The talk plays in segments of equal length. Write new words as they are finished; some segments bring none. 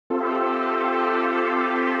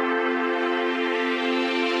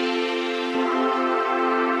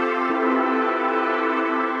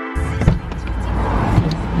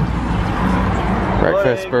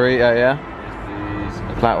Breakfast burrito, yeah?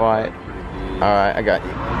 Flat white. Alright, I got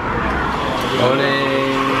you.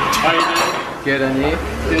 Morning. Good, and you?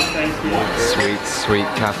 Good, thank you. Sweet, sweet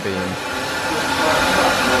caffeine.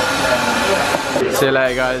 See you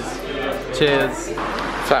later, guys. Cheers.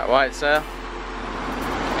 Flat white, sir.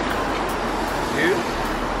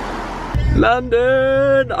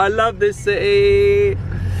 London! I love this city!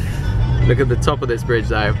 Look at the top of this bridge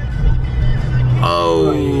though.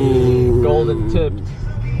 Oh! Golden tipped.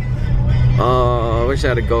 Oh, I wish I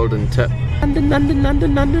had a golden tip. London, London,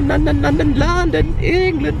 London, London, London, London, London,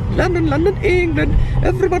 England, London, London, England.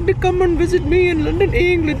 Everybody come and visit me in London,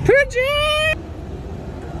 England. Pigeon!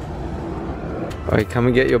 Alright, come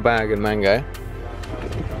and get your bag and mango.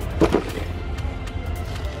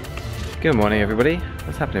 Good morning, everybody.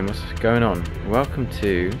 What's happening? What's going on? Welcome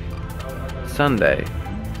to Sunday.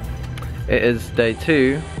 It is day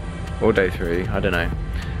 2 or day 3, I don't know,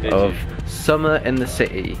 of Summer in the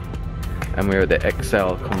City, and we're at the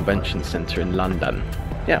Excel Convention Centre in London.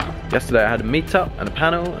 Yeah, yesterday I had a meet-up and a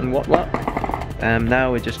panel and what.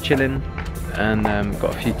 Now we're just chilling and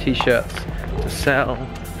got a few t-shirts to sell.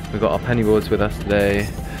 We've got our penny boards with us today.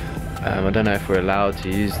 I don't know if we're allowed to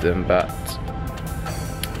use them, but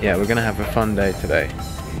yeah, we're gonna have a fun day today.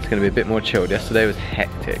 It's gonna be a bit more chilled. Yesterday was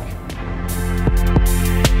hectic.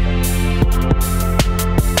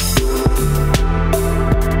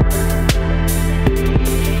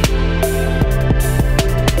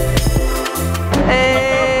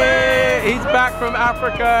 Hey, he's back from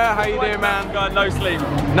Africa. How you doing, man? Got no sleep.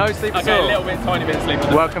 No sleep at all? A little bit, tiny bit of sleep.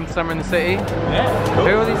 Welcome to Summer in the City. Yeah, cool.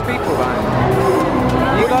 Who are these people,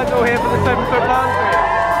 man? You guys all here for the 7-foot palm tree?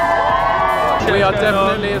 We are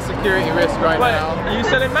definitely a security risk right now. Are you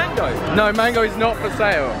selling mango? No, mango is not for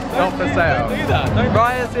sale. Not for sale. Don't do that. Don't.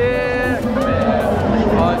 Raya's here. Come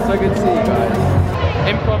here. Oh, it's so good to see you guys.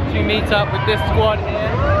 Impromptu meet up with this squad here.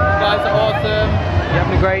 You guys are awesome. You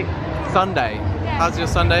having a great Sunday? How's your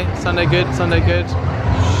Sunday? Sunday good? Sunday good?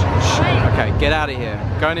 Shh. Okay, get out of here.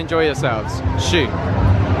 Go and enjoy yourselves. Shoot.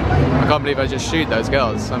 I can't believe I just shoot those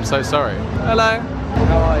girls. I'm so sorry. Hello.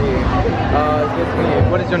 How are you? It's good to meet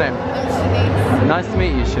you. What is your name? Shanice. Nice to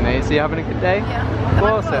meet you, Shanice. Are you having a good day? Yeah.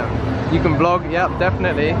 Awesome. You can vlog? Yep,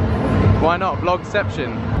 definitely. Why not?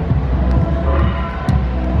 Vlogception.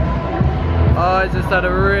 Oh, I just had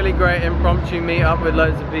a really great impromptu meet up with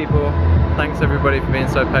loads of people. Thanks everybody for being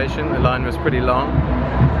so patient. The line was pretty long.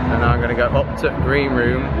 And now I'm going to go up to green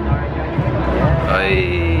room.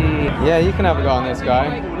 Hey. Yeah, you can have a go on this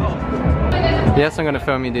guy. Yes, I'm going to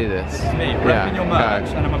film you do this. Yeah, your merch,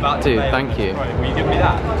 and I'm about to dude, thank you. Right, will you give me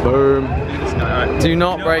that? Boom. Do this guy, right? Do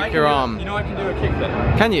not break your arm. You know I can do a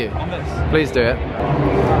kickflip. Can you? On this. Please do it.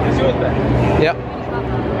 It's yours then. Yep.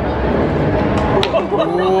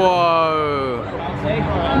 Whoa.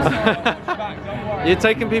 You're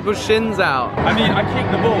taking people's shins out. I mean, I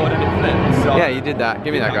kicked the board and it flipped. So Yeah, you did that.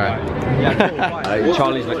 Give me that guy. Yeah, cool.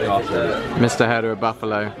 Charlie's looking after it. Mr. Herder of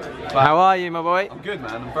Buffalo. How are you, my boy? I'm good,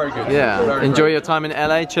 man. I'm very good. Yeah. Very, Enjoy very your time in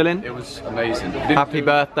LA chilling. It was amazing. Happy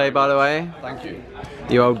birthday, by the way. Thank you.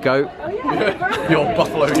 You old goat. Your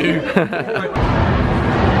Buffalo, you.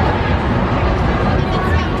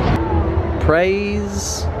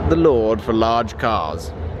 Praise the Lord for large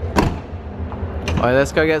cars. Alright,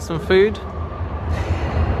 let's go get some food.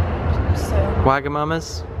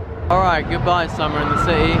 Wagamamas. Alright, goodbye Summer in the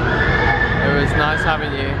City. It was nice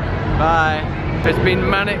having you. Bye. It's been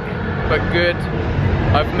manic but good.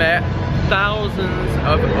 I've met thousands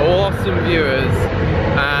of awesome viewers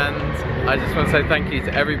and I just want to say thank you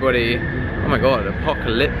to everybody. Oh my god,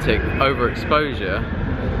 apocalyptic overexposure.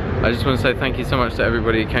 I just want to say thank you so much to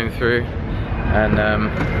everybody who came through and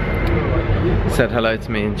said hello to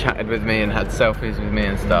me and chatted with me and had selfies with me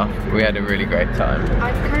and stuff. We had a really great time.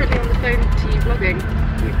 I'm currently on the phone to you vlogging.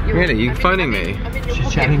 Really? You phoning me? She's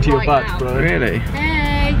chatting to your butt, bro. Really?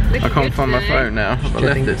 Hey. I can't find my phone now. I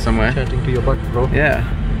left it somewhere. Chatting to your butt, bro. Yeah.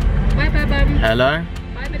 Bye, bye, bum. Hello?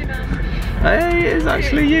 Bye, bitty bum. Hey, it's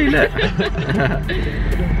actually you, look.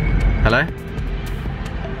 Hello?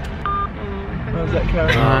 How's that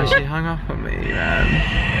carrying Oh, she hung up on me, man.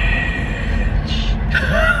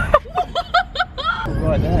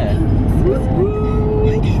 Right there.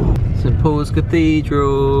 St. Paul's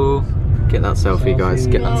Cathedral. Get that selfie, guys.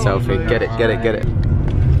 Get that selfie. Get it, get it, get it.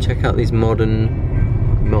 Check out these modern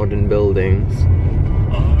buildings.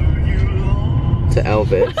 To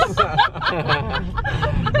Elvis.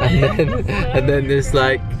 and then this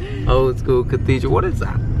like old school cathedral. What is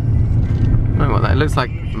that? I don't know what that. It looks like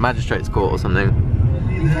Magistrate's Court or something.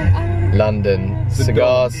 London.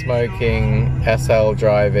 Cigar smoking, SL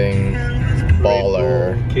driving.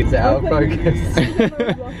 baller. Keeps it out of focus.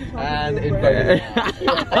 And in focus.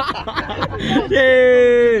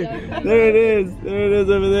 Yay! There it is. There it is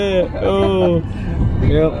over there. Oh.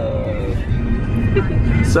 Yep.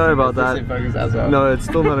 Sorry about that. It's in focus as well. No, it's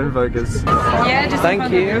still not in focus. Yeah, just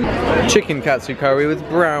Thank you. Chicken katsu curry with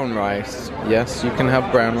brown rice. Yes, you can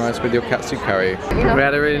have brown rice with your katsu curry. We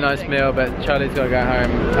had a really nice meal, but Charlie's got to go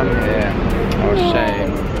home. Come here. Oh,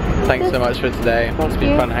 shame. Thanks so much for today. It's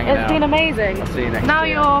been fun hanging out. It's been amazing. I'll see you next Now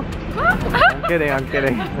year. you're... I'm kidding, I'm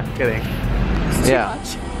kidding, I'm kidding. Yeah.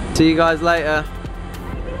 See you guys later.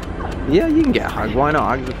 Yeah, you can get a hug. Why not?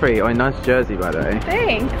 Hugs are free. Oh, nice jersey, by the way.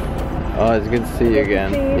 Thanks. Oh, it's good to see you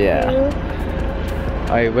again. Yeah.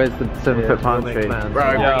 Hey, where's the 7-foot palm tree?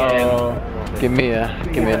 Bro, give me a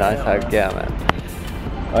nice hug. Yeah, man.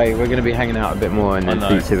 Hey, we're gonna be hanging out a bit more in the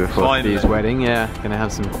future before Steve's wedding. Yeah, gonna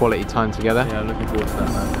have some quality time together. Yeah, I'm looking forward to that,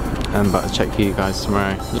 man. And I'm about to check you guys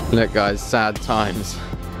tomorrow. Look, guys, sad times.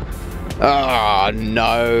 Oh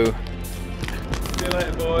no. See you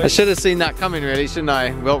later, boys. I should have seen that coming, really, shouldn't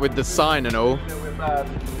I? Well, with the sign and all.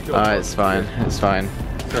 Oh, it's fine. It's fine.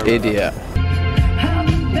 Idiot. I'm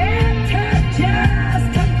better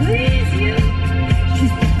just to please you.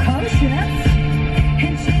 She's precocious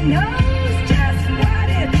and she knows just what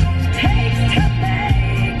it takes to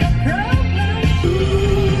make a problem.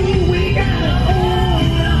 Ooh, we gotta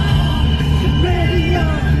hold on, ready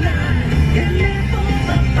or not, and live for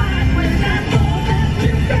the fight when that's all that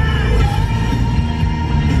you got.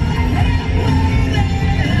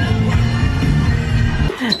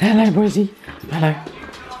 Hello, boysy. Hello.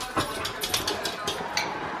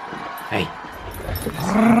 Hey.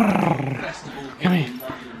 Come here.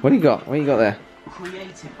 What do you got? What do you got there?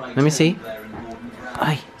 Let me see.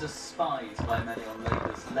 Hi. Despised by many on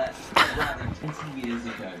Labour's left, ran 20 years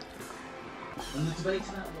ago. And the debate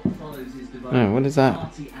about what follows is divided. Oh, what is that?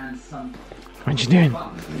 Party and some What you doing?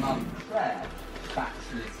 Mum Claire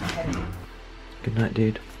backslits Kenny. Good night,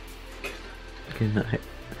 dude. Good night.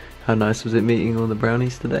 How nice was it meeting all the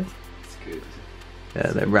brownies today? It's good.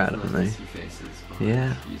 Yeah, they're rad, aren't they?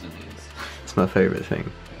 Yeah. It's my favourite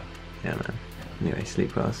thing. Yeah, man. Anyway,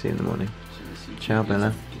 sleep well. I'll see you in the morning. Ciao,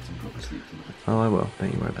 Bella. Oh, I will.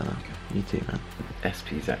 Don't you worry about that. You too, man.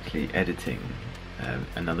 SP's actually editing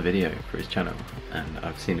another video for his channel, and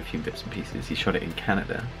I've seen a few bits and pieces. He shot it in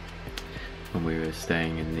Canada when we were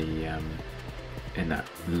staying in the in that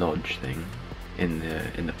lodge thing in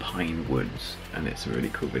the pine woods, and it's a really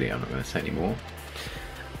cool video. I'm not going to say any more.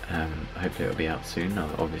 Hopefully it'll be out soon.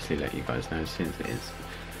 I'll obviously let you guys know as soon as it is.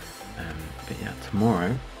 But yeah,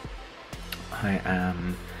 tomorrow I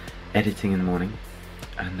am editing in the morning,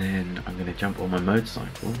 and then I'm going to jump on my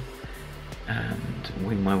motorcycle and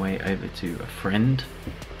wing my way over to a friend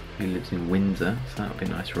who lives in Windsor, so that'll be a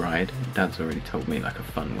nice ride. Dad's already told me like a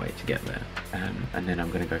fun way to get there. And then I'm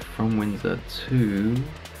going to go from Windsor to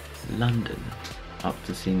London, up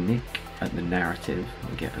to see Nick at the Narrative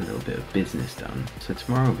and get a little bit of business done. So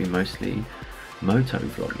tomorrow will be mostly moto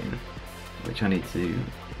vlogging, which I need to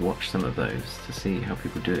watch some of those to see how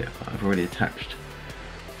people do it. But I've already attached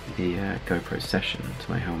the GoPro Session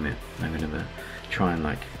to my helmet, and I'm going to try and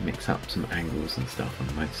like mix up some angles and stuff on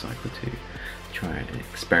the motorcycle to try and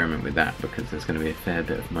experiment with that, because there's going to be a fair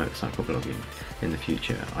bit of motorcycle vlogging in the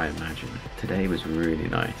future, I imagine. Today was really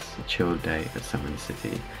nice, a chilled day at Summon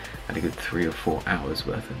City. Had a good 3 or 4 hours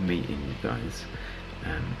worth of meeting you guys,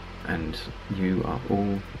 and you are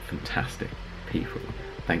all fantastic people.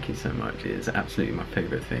 Thank you so much. It is absolutely my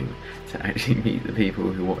favourite thing to actually meet the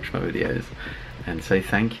people who watch my videos and say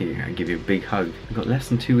thank you and give you a big hug. We've got less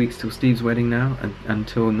than 2 weeks till Steve's wedding now, and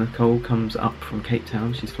until Nicole comes up from Cape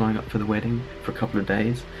Town. She's flying up for the wedding for a couple of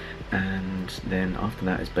days, and then after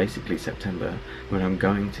that is basically September, when I'm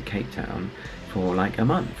going to Cape Town for like a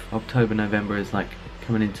month. October, November is like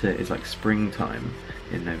coming into, it's like springtime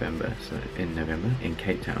in November, so in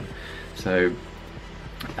Cape Town. So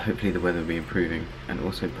hopefully the weather will be improving, and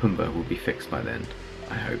also Pumbaa will be fixed by then,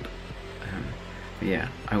 I hope. But yeah,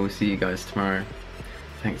 I will see you guys tomorrow.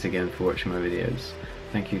 Thanks again for watching my videos.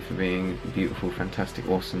 Thank you for being beautiful, fantastic,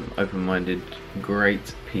 awesome, open-minded,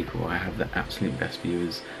 great people. I have the absolute best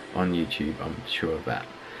viewers on YouTube, I'm sure of that.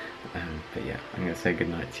 But yeah, I'm going to say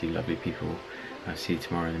goodnight to you lovely people. I'll see you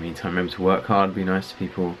tomorrow. In the meantime, remember to work hard, be nice to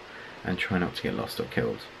people, and try not to get lost or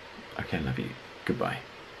killed. Okay, love you. Goodbye.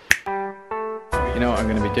 You know what I'm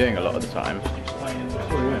going to be doing a lot of the time?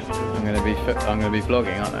 I'm going to be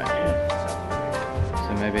vlogging, aren't I?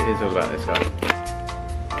 So maybe it is all about this guy.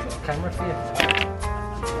 Camera for you.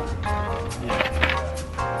 Yeah.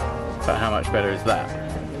 But how much better is that?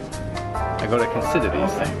 I got to consider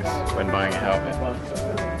these things when buying a helmet.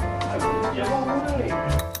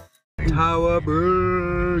 Tower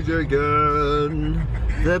Bridge again.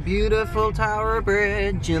 The beautiful Tower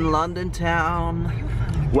Bridge in London town.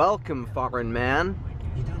 Welcome, foreign man.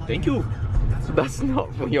 Thank you. That's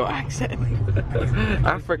not your accent.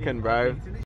 African, bro.